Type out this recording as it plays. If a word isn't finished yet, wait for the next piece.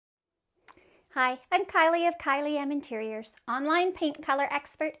Hi, I'm Kylie of Kylie M Interiors, online paint color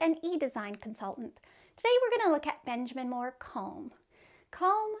expert and e-design consultant. Today we're going to look at Benjamin Moore Calm.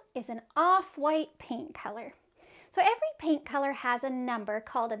 Calm is an off-white paint color. So every paint color has a number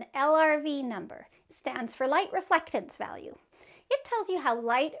called an LRV number. It stands for light reflectance value. It tells you how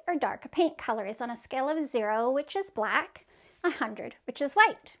light or dark a paint color is on a scale of 0, which is black, 100, which is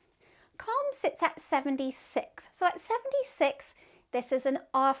white. Calm sits at 76. So at 76, this is an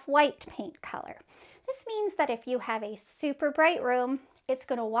off-white paint color. This means that if you have a super bright room, it's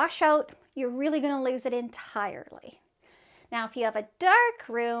going to wash out. You're really going to lose it entirely. Now, if you have a dark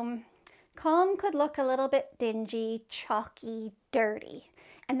room, Calm could look a little bit dingy, chalky, dirty.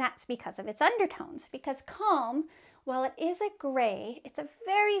 And that's because of its undertones. Because Calm, while it is a gray, it's a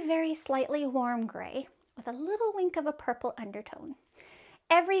very, very slightly warm gray with a little wink of a purple undertone.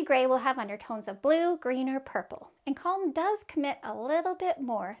 Every gray will have undertones of blue, green, or purple, and Calm does commit a little bit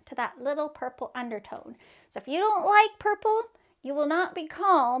more to that little purple undertone. So if you don't like purple, you will not be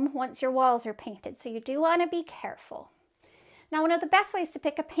calm once your walls are painted, so you do want to be careful. Now, one of the best ways to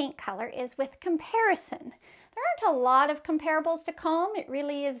pick a paint color is with comparison. There aren't a lot of comparables to Calm. It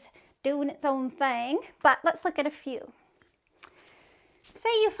really is doing its own thing, but let's look at a few. Say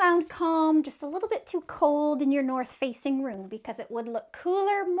you found Calm just a little bit too cold in your north-facing room because it would look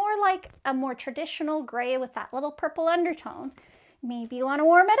cooler, more like a more traditional gray with that little purple undertone. Maybe you want to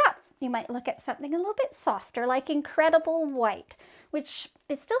warm it up. You might look at something a little bit softer like Incredible White, which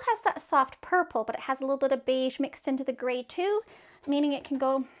it still has that soft purple, but it has a little bit of beige mixed into the gray too, meaning it can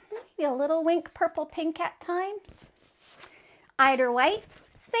go maybe a little wink purple pink at times. Eider White,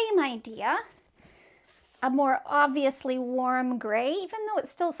 same idea. A more obviously warm gray, even though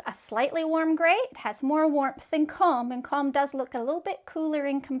it's still a slightly warm gray, it has more warmth than Calm, and Calm does look a little bit cooler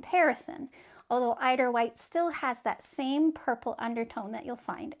in comparison, although Eider White still has that same purple undertone that you'll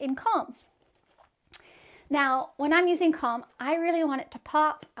find in Calm. Now, when I'm using Calm, I really want it to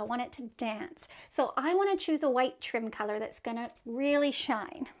pop, I want it to dance, so I want to choose a white trim color that's going to really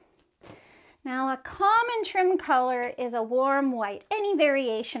shine. Now, a common trim color is a warm white, any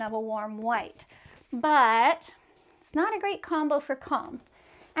variation of a warm white. But it's not a great combo for Calm.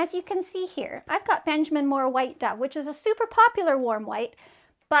 As you can see here, I've got Benjamin Moore White Dove, which is a super popular warm white,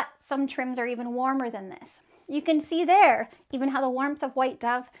 but some trims are even warmer than this. You can see there even how the warmth of White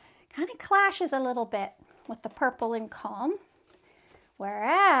Dove kind of clashes a little bit with the purple in Calm.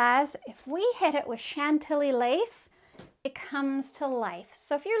 Whereas if we hit it with Chantilly lace, it comes to life.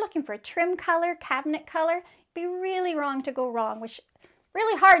 So if you're looking for a trim color, cabinet color, it'd be really hard to go wrong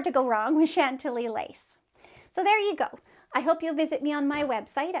with Chantilly lace. So there you go. I hope you'll visit me on my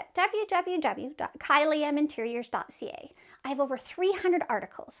website at www.kylieminteriors.ca. I have over 300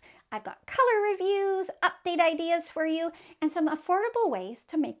 articles. I've got color reviews, update ideas for you, and some affordable ways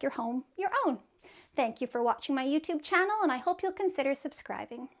to make your home your own. Thank you for watching my YouTube channel, and I hope you'll consider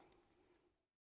subscribing.